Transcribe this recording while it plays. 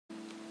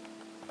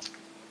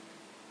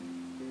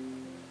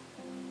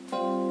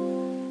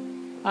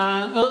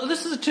Well,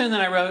 this is a tune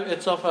that I wrote.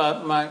 It's off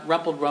my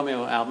Rumpled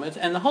Romeo album,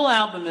 and the whole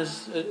album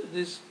is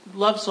these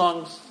love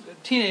songs,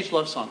 teenage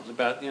love songs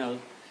about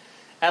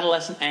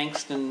adolescent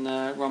angst and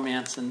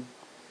romance. And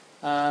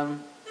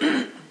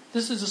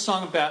this is a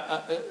song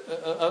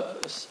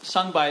about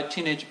sung by a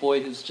teenage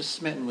boy who's just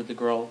smitten with the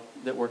girl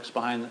that works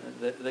behind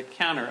the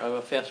counter of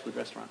a fast food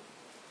restaurant.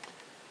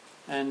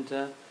 And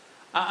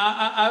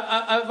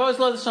I've always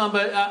loved the song,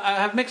 but I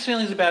have mixed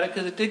feelings about it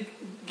because it did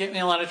get me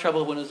in a lot of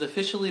trouble when it was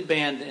officially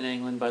banned in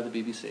England by the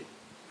BBC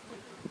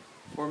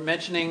for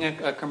mentioning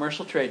a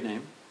commercial trade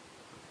name.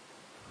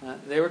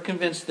 They were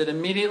convinced that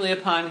immediately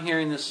upon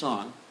hearing this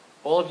song,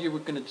 all of you were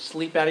going to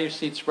sleep out of your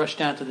seats, rush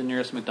down to the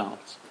nearest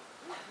McDonald's,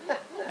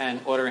 and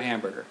order a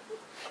hamburger.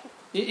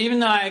 Even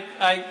though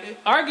I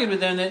argued with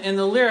them that in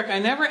the lyric, I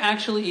never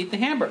actually eat the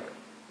hamburger.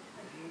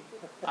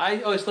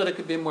 I always thought it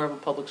could be more of a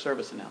public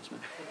service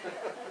announcement.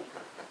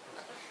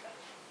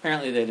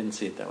 Apparently they didn't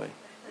see it that way.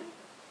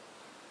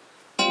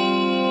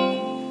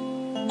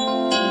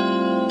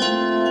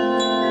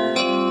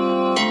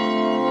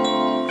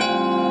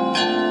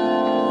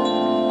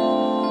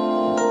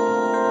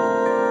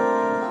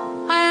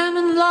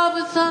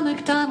 A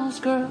McDonald's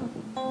girl.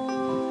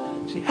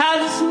 She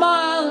has a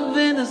smile of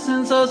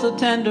innocence, oh so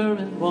tender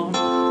and warm.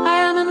 I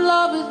am in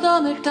love with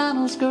a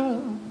McDonald's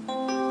girl.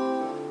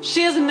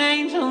 She is an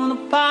angel in a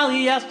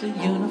polyester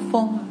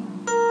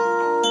uniform.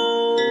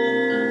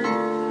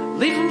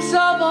 Leave from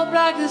softball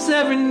practice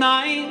every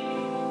night.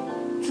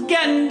 It's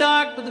getting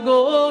dark, but the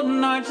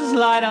golden arches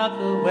light out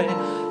the way.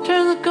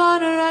 Turn the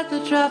corner at the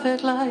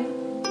traffic light.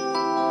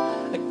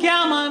 I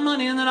count my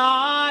money and then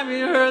I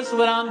rehearse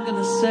what I'm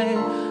gonna say.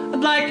 I'd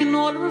like an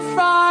order of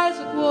fries,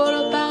 a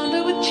quarter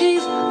pounder with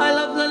cheese. I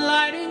love the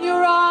light in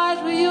your eyes.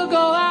 Will you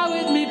go out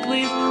with me,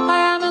 please? I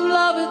am in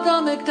love with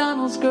a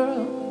McDonald's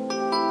girl.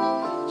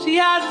 She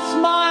has a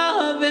smile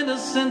of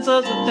innocence,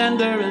 oh so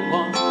tender and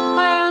warm.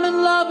 I am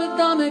in love with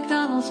a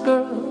McDonald's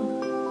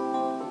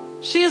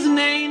girl. She is an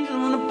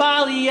angel in a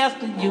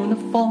polyester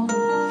uniform.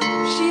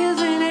 She is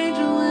an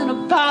angel in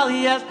a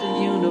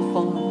polyester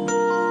uniform.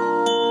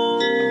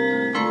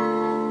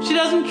 She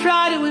doesn't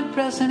try to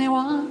impress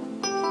anyone.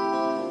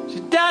 She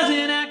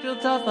doesn't act real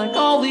tough like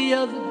all the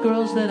other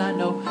girls that I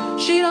know.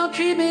 She don't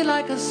treat me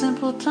like a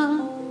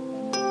simpleton.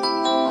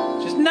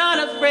 She's not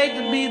afraid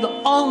to be the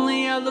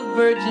only other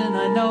virgin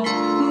I know.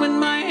 And when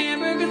my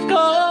hamburger's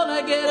cold,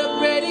 I get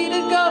up ready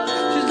to go.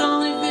 She's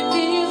only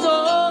 15 years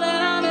old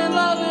and I'm in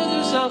love with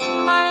her, so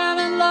I am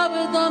in love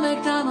with a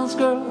McDonald's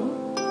girl.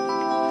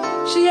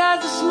 She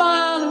has a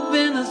smile of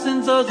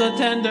innocence, oh so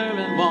tender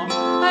and warm.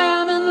 I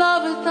am in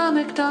love with a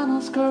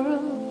McDonald's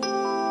girl.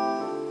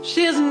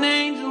 She is an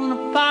angel in a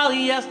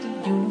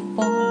polyester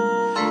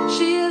uniform.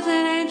 She is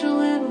an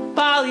angel in a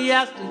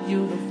polyester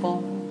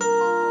uniform.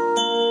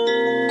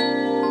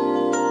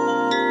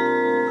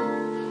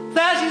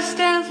 There she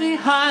stands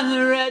behind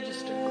the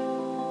register,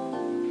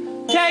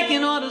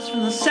 taking orders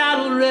from the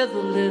Saddle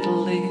River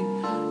Little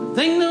League.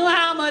 Think knew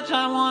how much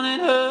I wanted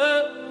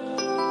her.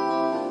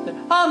 The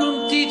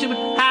homeroom teacher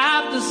would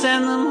have to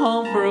send them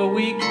home for a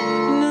week.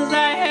 And as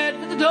I head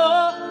for the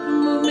door, the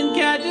movement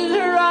catches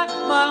her eye.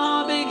 My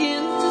heart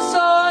begins to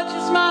soar. She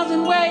smiles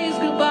and waves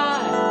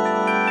goodbye.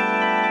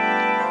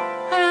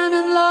 I am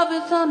in love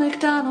with a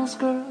McDonald's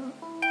girl.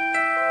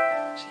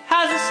 She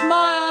has a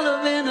smile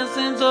of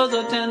innocence, oh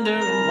so tender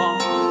and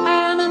warm.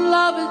 I am in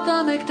love with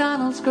a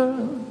McDonald's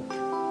girl.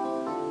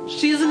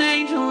 She's an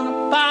angel in a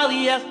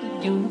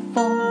polyester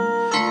uniform.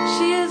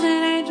 She is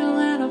an angel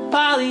in a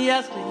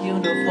polyester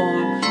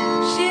uniform.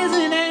 She's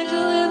an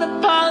angel in a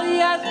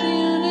polyester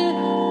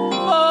uniform.